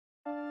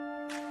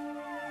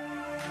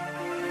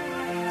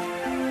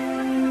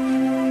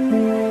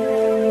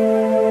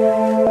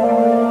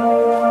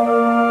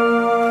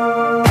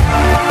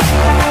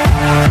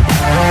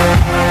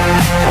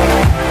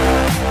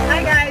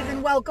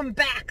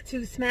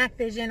to Smack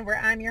Vision, where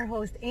I'm your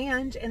host,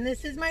 Ange, and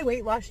this is my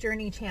weight loss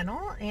journey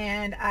channel.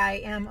 And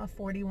I am a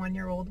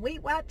 41-year-old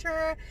Weight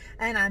Watcher,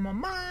 and I'm a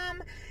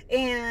mom,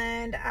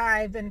 and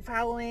I've been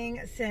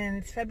following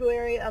since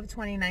February of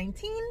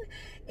 2019,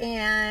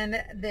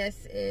 and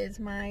this is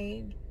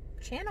my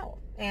channel,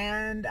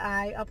 and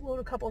I upload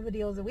a couple of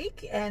videos a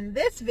week, and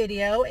this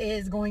video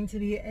is going to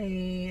be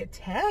a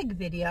tag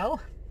video.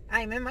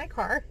 I'm in my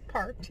car,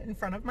 parked in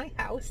front of my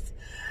house.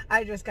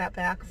 I just got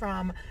back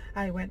from,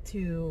 I went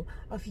to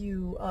a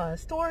few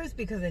stores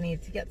because I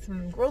needed to get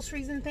some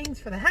groceries and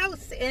things for the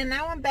house, and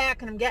now I'm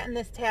back and I'm getting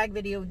this tag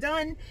video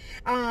done.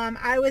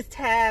 I was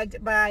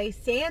tagged by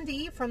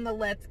Sandy from the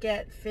Let's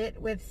Get Fit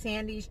with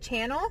Sandy's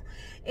channel,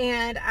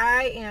 and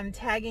I am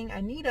tagging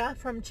Anita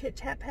from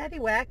CHITCHAT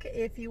PADDIWACK.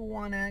 If you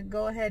want to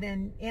go ahead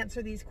and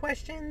answer these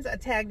questions, a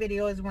tag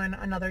video is when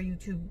another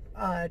YouTube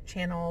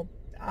channel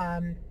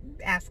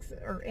asks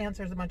or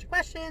answers a bunch of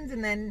questions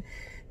and then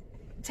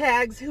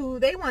tags who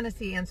they want to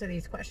see answer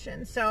these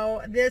questions.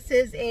 So this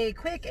is a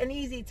quick and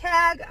easy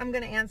tag. I'm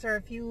going to answer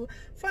a few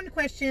fun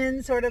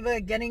questions, sort of a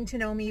getting to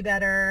know me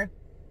better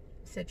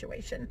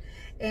situation,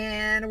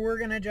 and we're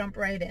going to jump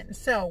right in.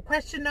 So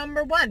question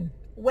number 1,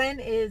 when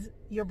is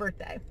your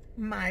birthday?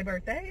 My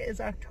birthday is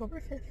October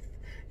 5th,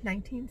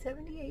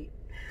 1978.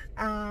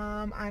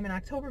 I'm an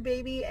October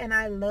baby and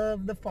I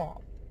love the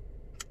fall.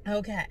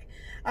 Okay.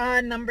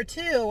 Number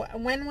 2,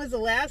 when was the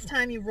last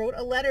time you wrote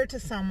a letter to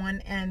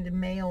someone and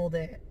mailed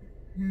it?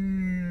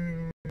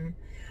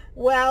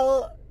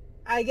 Well,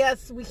 I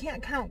guess we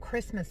can't count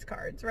Christmas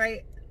cards,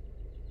 right?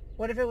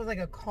 What if it was like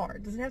a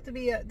card? Doesn't have to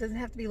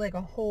be like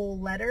a whole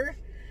letter?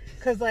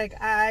 Because like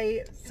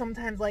I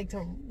sometimes like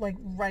to like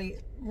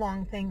write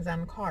long things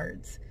on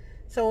cards.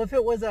 So if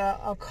it was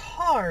a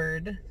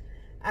card,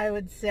 I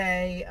would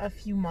say a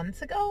few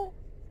months ago,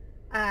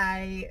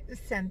 I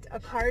sent a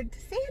card to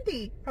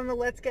Sandy from the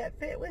Let's Get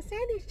Fit with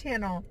Sandy's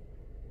channel.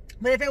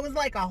 But if it was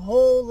like a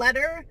whole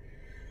letter,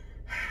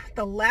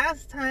 the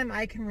last time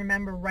I can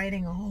remember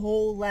writing a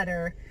whole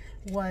letter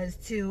was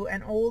to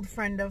an old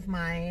friend of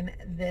mine.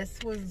 This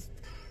was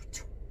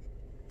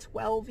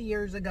 12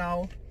 years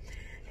ago.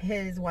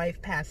 His wife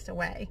passed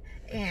away,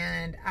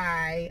 and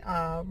I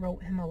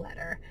wrote him a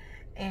letter,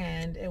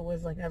 and it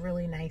was like a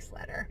really nice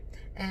letter.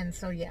 And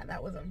so yeah,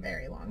 that was a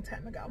very long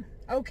time ago.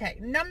 Okay,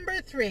 number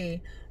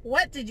 3,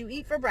 what did you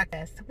eat for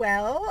breakfast?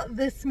 Well,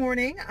 this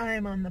morning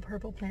I'm on the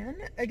purple plan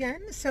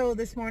again. So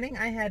this morning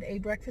I had a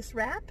breakfast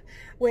wrap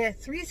with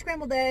 3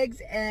 scrambled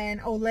eggs, an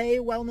Olay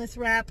wellness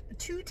wrap,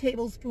 2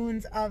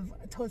 tablespoons of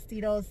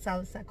Tostitos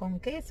salsa con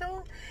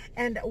queso,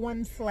 and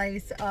 1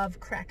 slice of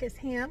Crackers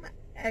ham.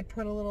 I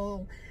put a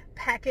little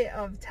packet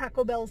of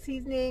Taco Bell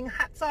seasoning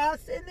hot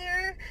sauce in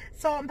there,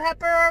 salt and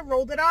pepper,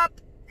 rolled it up,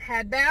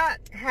 had that,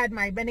 had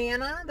my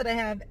banana that I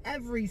have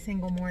every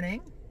single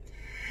morning,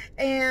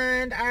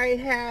 and I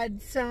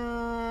had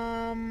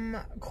some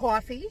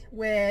coffee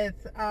with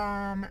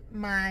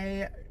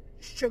my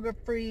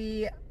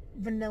sugar-free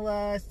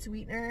vanilla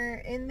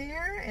sweetener in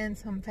there, and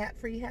some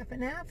fat-free half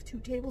and half, 2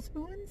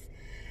 tablespoons,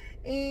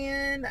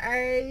 and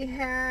I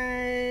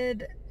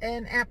had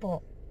an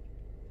apple.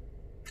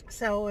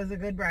 So it was a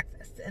good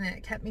breakfast, and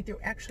it kept me through.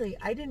 Actually,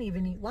 I didn't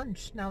even eat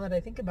lunch now that I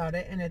think about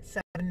it, and it's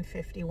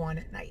 7:51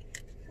 at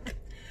night.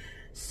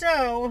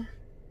 So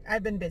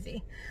I've been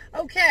busy.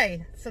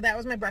 Okay, so that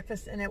was my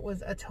breakfast, and it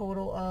was a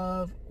total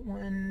of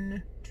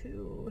 1,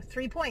 2,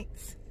 3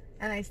 points,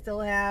 and I still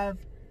have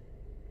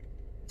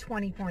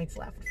 20 points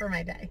left for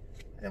my day,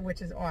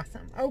 which is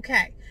awesome.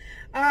 Okay,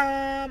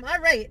 all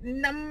right,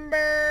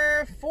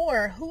 number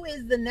 4, who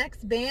is the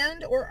next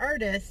band or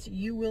artist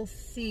you will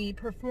see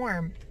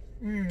perform?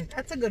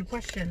 That's a good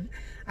question.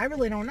 I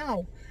really don't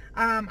know.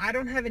 I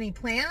don't have any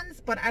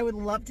plans, but I would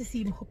love to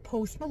see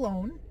Post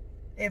Malone,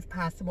 if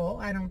possible.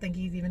 I don't think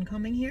he's even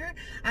coming here.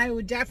 I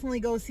would definitely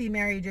go see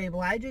Mary J.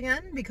 Blige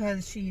again,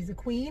 because she's a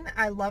queen.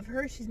 I love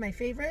her. She's my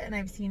favorite, and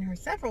I've seen her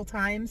several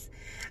times.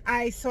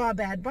 I saw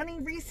Bad Bunny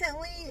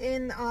recently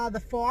in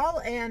the fall,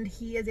 and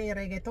he is a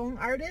reggaeton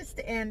artist,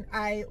 and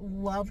I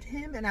loved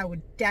him, and I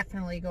would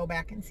definitely go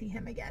back and see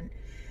him again.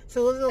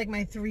 So those are like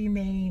my 3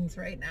 mains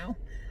right now.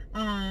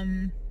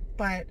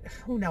 But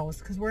who knows,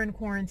 because we're in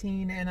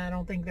quarantine, and I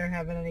don't think they're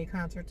having any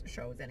concerts or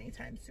shows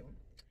anytime soon.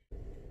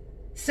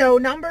 So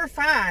number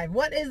 5,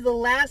 what is the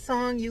last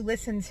song you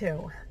listened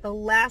to? The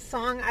last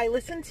song I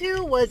listened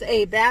to was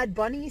a Bad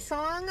Bunny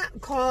song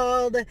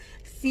called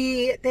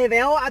Si Te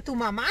Veo a Tu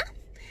Mamá,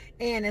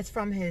 and it's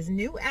from his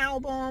new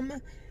album,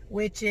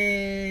 which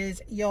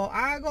is Yo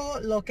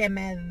Hago Lo Que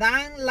Me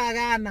Dan La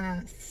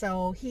Gana.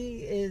 So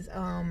he is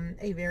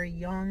a very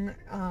young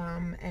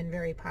and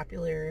very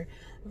popular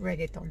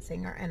reggaeton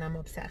singer, and I'm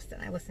obsessed,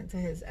 and I listen to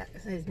his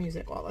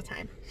music all the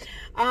time.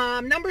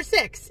 Number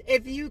 6,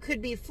 if you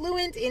could be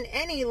fluent in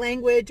any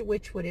language,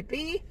 which would it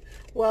be?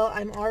 Well,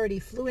 I'm already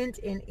fluent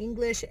in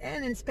English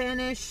and in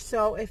Spanish,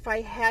 so if I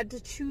had to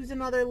choose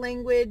another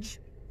language,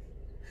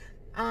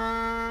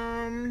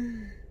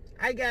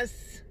 I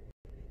guess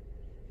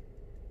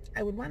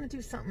I would want to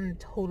do something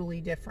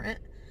totally different.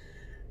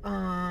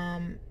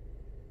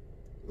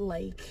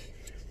 Like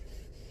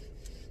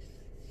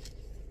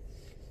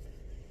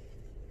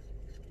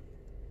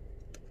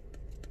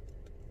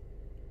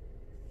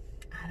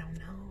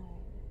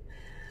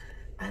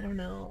don't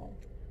know.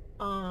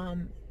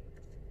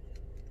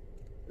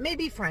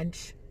 Maybe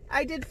French.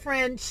 I did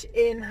French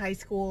in high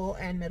school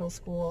and middle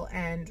school,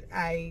 and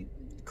I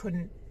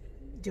couldn't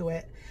do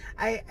it.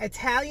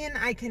 Italian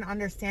I can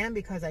understand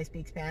because I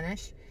speak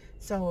Spanish,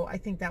 so I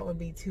think that would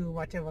be too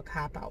much of a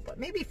cop-out, but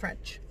maybe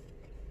French.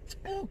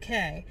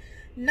 Okay,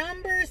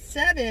 number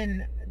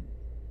 7.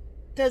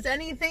 Does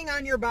anything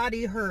on your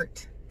body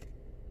hurt?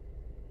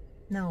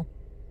 No.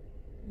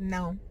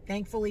 No.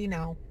 Thankfully,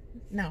 no.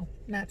 No,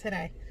 not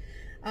today.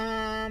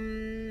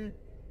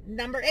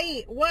 Number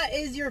 8. What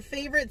is your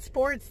favorite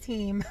sports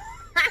team?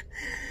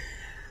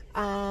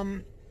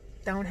 Don't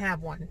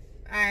have one.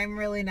 I'm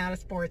really not a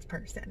sports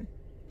person.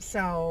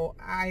 So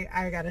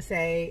I gotta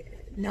say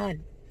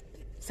none.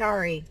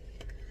 Sorry.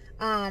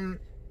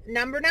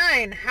 Number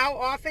 9. How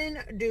often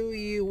do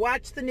you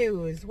watch the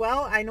news?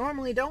 Well, I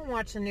normally don't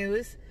watch the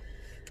news.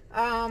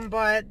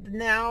 But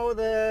now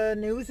the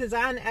news is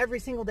on every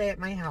single day at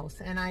my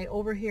house, and I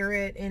overhear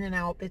it in and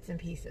out, bits and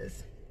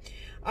pieces.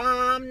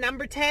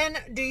 Number 10,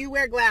 do you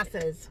wear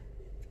glasses?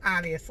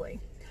 Obviously.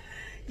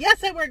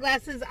 Yes, I wear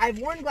glasses. I've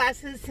worn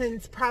glasses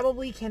since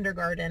probably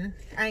kindergarten.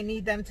 I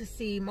need them to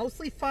see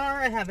mostly far.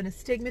 I have an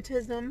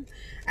astigmatism.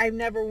 I've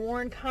never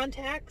worn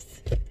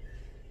contacts.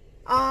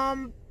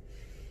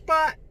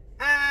 But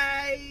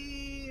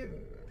I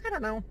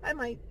don't know. I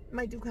might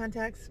do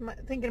contacts.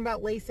 Thinking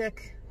about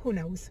LASIK. Who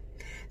knows?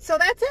 So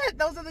that's it.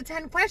 Those are the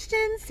 10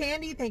 questions.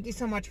 Sandy, thank you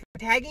so much for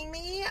tagging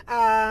me.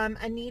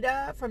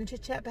 Anita from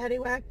CHITCHAT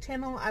PADDIWACK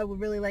channel, I would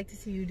really like to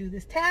see you do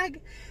this tag.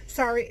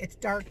 Sorry, it's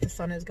dark. The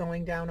sun is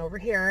going down over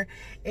here.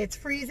 It's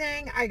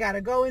freezing. I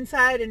gotta go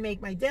inside and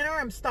make my dinner.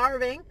 I'm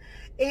starving.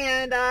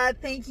 And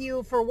thank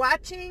you for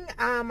watching.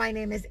 My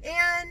name is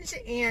Ange,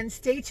 and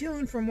stay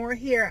tuned for more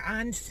here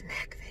on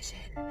Smack Vision.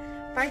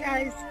 Bye,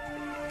 guys.